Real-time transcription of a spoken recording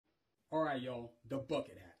All right, y'all, the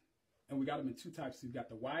bucket hat. And we got them in two types. You got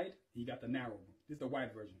the wide and you got the narrow. This is the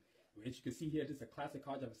wide version. As you can see here, this is a classic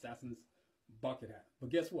Cards of Assassins bucket hat. But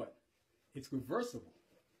guess what? It's reversible.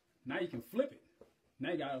 Now you can flip it.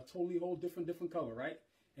 Now you got a totally whole different color, right?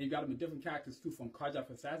 And you got them in different characters too, from Cards of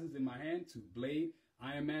Assassins in my hand to Blade,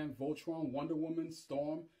 Iron Man, Voltron, Wonder Woman,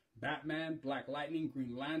 Storm, Batman, Black Lightning,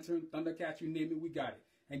 Green Lantern, Thundercat, you name it, we got it.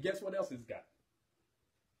 And guess what else it's got?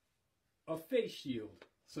 A face shield.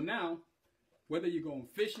 So now, whether you're going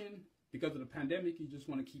fishing, because of the pandemic, you just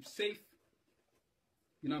want to keep safe,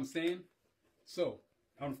 you know what I'm saying? So,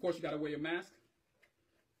 and of course, you got to wear your mask.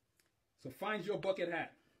 So find your bucket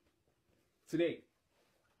hat today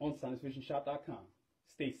on ScienceFishingShop.com.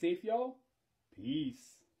 Stay safe, y'all.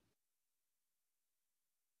 Peace.